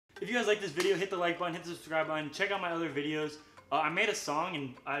If you guys like this video, hit the like button, hit the subscribe button, check out my other videos. I made a song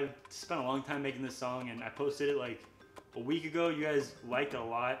and I spent a long time making this song and I posted it like a week ago. You guys liked it a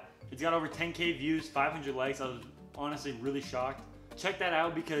lot. It's got over 10K views, 500 likes. I was honestly really shocked. Check that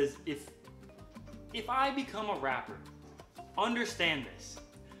out because if I become a rapper, understand this.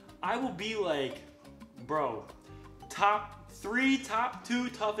 I will be like, bro, top 3, top 2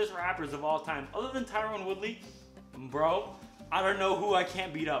 toughest rappers of all time. Other than Tyron Woodley, bro, I don't know who I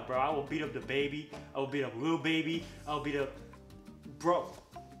can't beat up, bro. I will beat up the Baby. I will beat up Lil Baby. I will beat up, bro,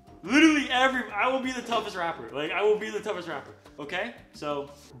 literally I will be the toughest rapper. Like, I will be the toughest rapper, okay?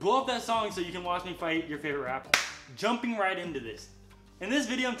 So, blow up that song so you can watch me fight your favorite rapper. Jumping right into this. In this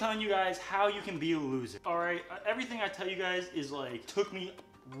video, I'm telling you guys how you can be a loser. All right, everything I tell you guys is like, took me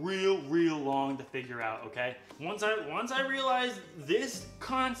real long to figure out, okay? Once I realized this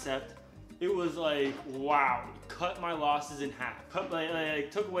concept, it was like, wow, cut my losses in half.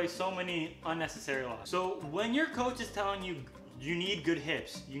 Took away so many unnecessary losses. So when your coach is telling you, you need good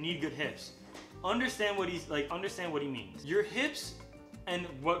hips, understand what he means. Your hips and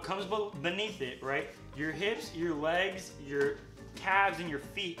what comes beneath it, right? Your hips, your legs, your calves and your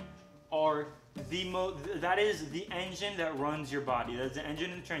feet are that is the engine that runs your body. That's the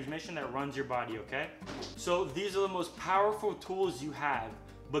engine and transmission that runs your body, okay? So these are the most powerful tools you have,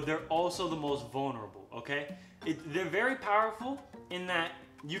 but they're also the most vulnerable, okay? They're very powerful in that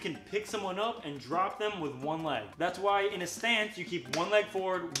you can pick someone up and drop them with one leg. That's why in a stance, you keep one leg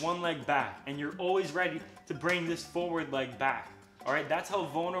forward, one leg back, and you're always ready to bring this forward leg back. All right, that's how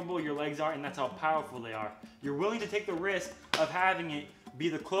vulnerable your legs are and that's how powerful they are. You're willing to take the risk of having it be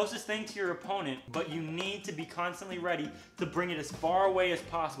the closest thing to your opponent, but you need to be constantly ready to bring it as far away as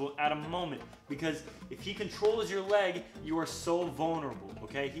possible at a moment, because if he controls your leg, you are so vulnerable,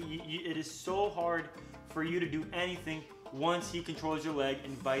 okay? It is so hard for you to do anything once he controls your leg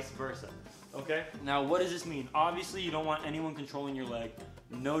and vice versa, okay? Now, what does this mean? Obviously, you don't want anyone controlling your leg.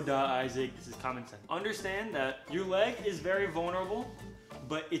 No duh, Isaac, this is common sense. Understand that your leg is very vulnerable,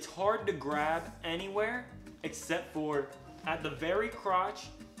 but it's hard to grab anywhere except for at the very crotch,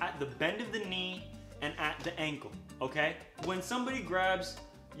 at the bend of the knee, and at the ankle, okay? When somebody grabs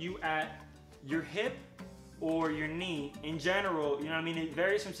you at your hip or your knee, in general, you know what I mean? It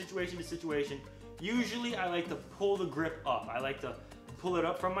varies from situation to situation. Usually, I like to pull the grip up. I like to pull it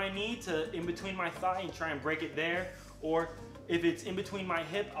up from my knee to in between my thigh and try and break it there, or if it's in between my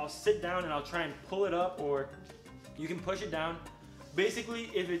hip, I'll sit down and I'll try and pull it up, or you can push it down. Basically,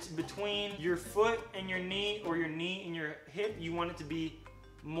 if it's between your foot and your knee or your knee and your hip, you want it to be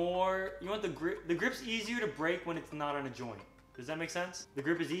more, you want the grip's easier to break when it's not on a joint. Does that make sense? The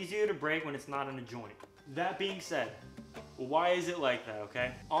grip is easier to break when it's not on a joint. That being said, why is it like that,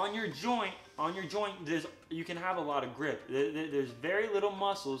 okay? On your joint, you can have a lot of grip. There's very little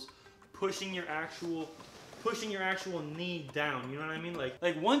muscles pushing your actual knee down, you know what I mean? Like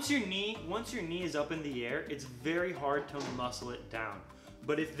once your knee is up in the air, it's very hard to muscle it down.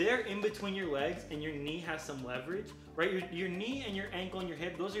 But if they're in between your legs and your knee has some leverage, right? Your knee and your ankle and your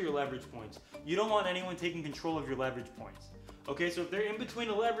hip, those are your leverage points. You don't want anyone taking control of your leverage points. Okay, so if they're in between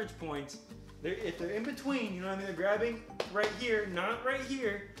the leverage points, if they're in between, you know what I mean? They're grabbing right here, not right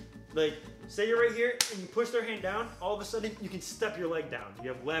here. Like, say you're right here and you push their hand down, all of a sudden you can step your leg down. You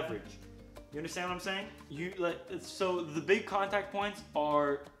have leverage. You understand what I'm saying? So the big contact points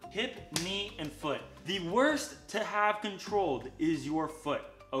are hip, knee, and foot. The worst to have controlled is your foot,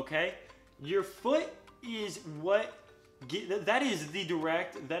 okay? Your foot is that is the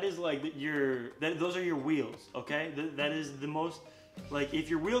direct, that is like those are your wheels, okay? That is the most, like if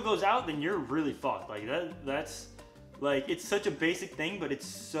your wheel goes out, then you're really fucked. Like that's like, it's such a basic thing, but it's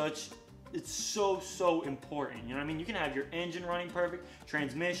so important, you know what I mean? You can have your engine running perfect,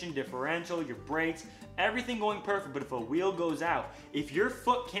 transmission, differential, your brakes, everything going perfect, but if a wheel goes out, if your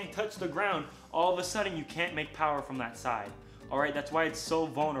foot can't touch the ground, all of a sudden you can't make power from that side, all right? That's why it's so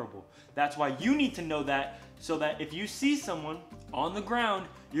vulnerable. That's why you need to know that, so that if you see someone on the ground,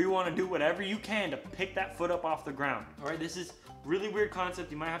 you want to do whatever you can to pick that foot up off the ground, all right? This is really weird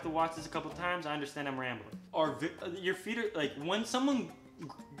concept. You might have to watch this a couple times. I understand I'm rambling. Your feet are, like, when someone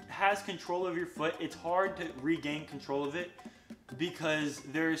has control of your foot, it's hard to regain control of it because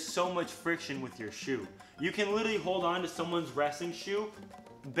there's so much friction with your shoe. You can literally hold on to someone's wrestling shoe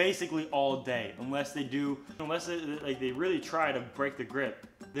basically all day, unless they really try to break the grip.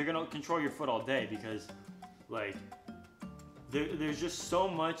 They're gonna control your foot all day because like there's just so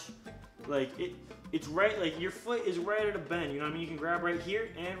much, like it's right, like your foot is right at a bend, you know what I mean? You can grab right here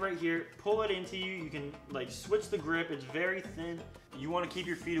and right here, pull it into you, you can like switch the grip, it's very thin. You want to keep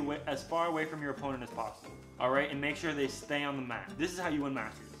your feet away, as far away from your opponent as possible, all right? And make sure they stay on the mat. This is how you win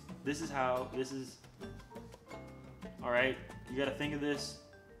matches. This is how, this is, all right, you gotta think of this,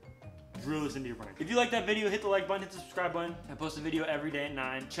 drill this into your brain. If you like that video, hit the like button, hit the subscribe button. I post a video every day at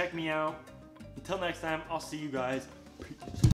 9. Check me out. Until next time, I'll see you guys. Peace.